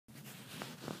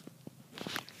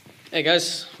Hey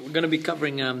guys, we're going to be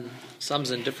covering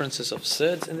sums and differences of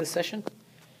surds in this session.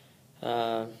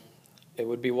 It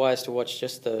would be wise to watch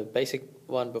just the basic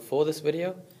one before this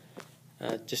video,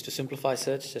 just to simplify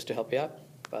surds, just to help you out.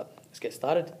 But let's get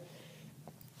started.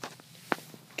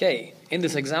 Okay, in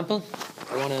this example,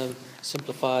 I want to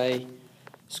simplify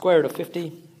square root of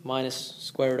 50 minus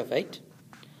square root of 8.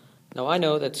 Now I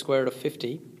know that square root of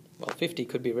 50, well, 50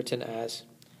 could be written as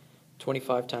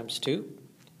 25 times 2.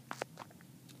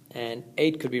 And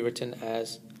 8 could be written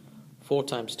as 4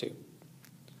 times 2.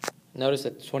 Notice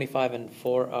that 25 and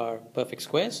 4 are perfect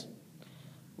squares,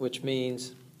 which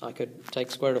means I could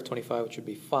take square root of 25, which would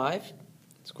be 5.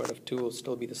 Square root of 2 will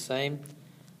still be the same.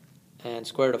 And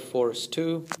square root of 4 is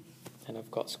 2. And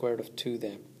I've got square root of 2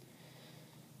 there.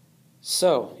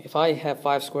 So, if I have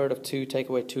 5 square root of 2, take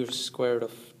away 2 square root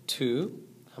of 2,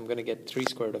 I'm going to get 3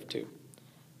 square root of 2.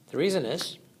 The reason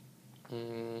is,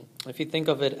 if you think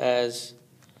of it as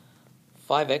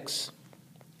 5x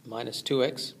minus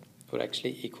 2x would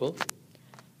actually equal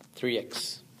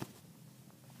 3x.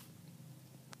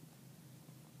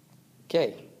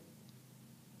 Okay,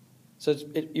 so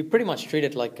you pretty much treat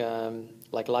it like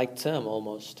like term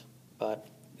almost, but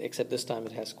except this time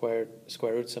it has square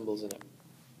root symbols in it.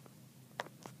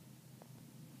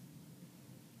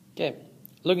 Okay,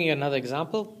 looking at another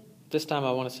example. This time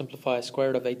I want to simplify square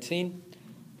root of 18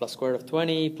 plus square root of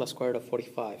 20 plus square root of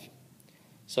 45.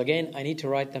 So again, I need to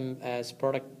write them as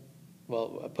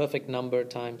a perfect number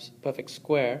times perfect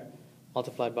square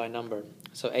multiplied by number.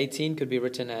 So 18 could be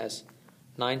written as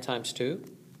 9 times 2.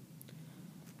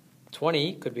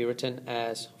 20 could be written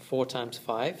as 4 times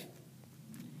 5.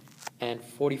 And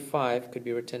 45 could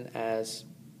be written as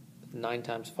 9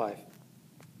 times 5.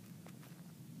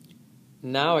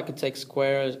 Now I could take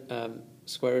square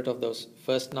root of those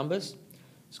first numbers.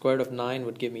 Square root of 9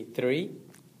 would give me 3.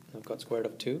 I've got square root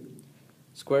of 2.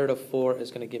 Square root of 4 is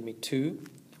going to give me 2,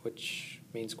 which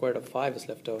means square root of 5 is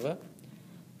left over.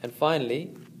 And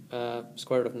finally,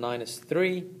 square root of 9 is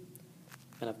 3,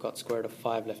 and I've got square root of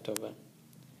 5 left over.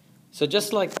 So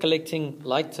just like collecting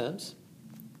like terms,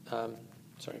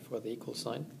 sorry, I forgot the equal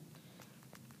sign.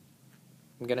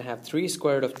 I'm going to have 3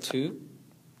 square root of 2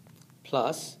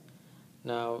 plus,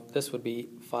 now this would be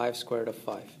 5 square root of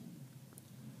 5.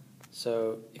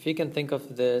 So if you can think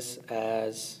of this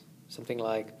as something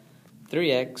like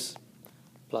 3x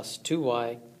plus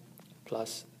 2y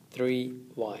plus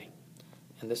 3y.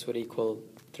 And this would equal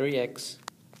 3x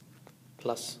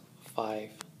plus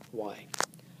 5y.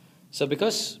 So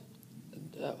because,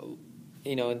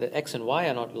 the x and y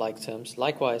are not like terms,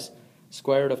 likewise,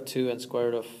 square root of 2 and square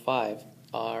root of 5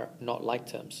 are not like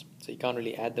terms. So you can't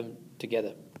really add them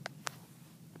together.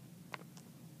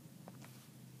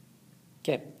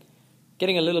 Okay,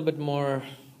 getting a little bit more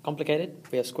complicated.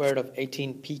 We have square root of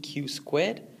 18pq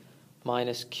squared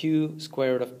minus q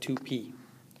square root of 2p.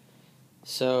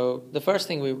 So the first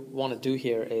thing we want to do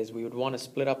here is we would want to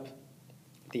split up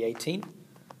the 18.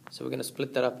 So we're going to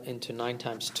split that up into 9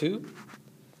 times 2.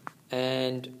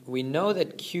 And we know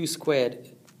that q squared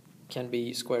can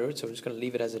be square root, so we're just going to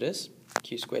leave it as it is.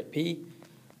 Q squared p,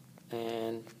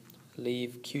 and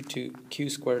leave q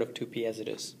square root of 2p as it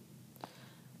is.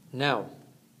 Now,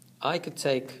 I could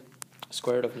take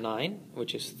square root of 9,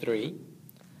 which is 3,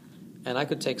 and I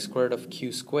could take square root of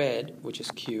q squared, which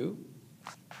is q,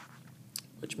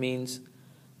 which means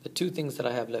the two things that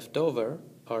I have left over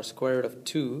are square root of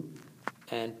 2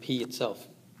 and p itself.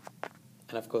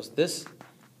 And of course this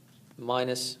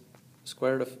minus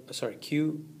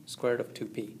q square root of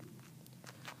 2p.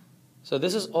 So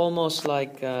this is almost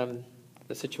like the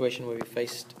situation where we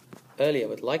faced earlier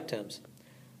with like terms.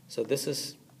 So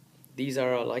these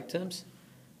are our like terms,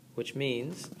 which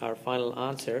means our final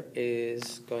answer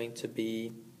is going to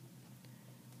be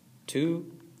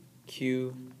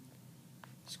 2q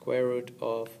square root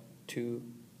of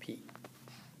 2p.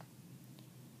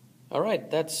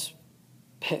 Alright, that's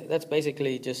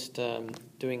basically just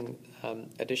doing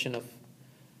addition of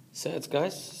surds,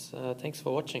 guys. Thanks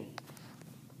for watching.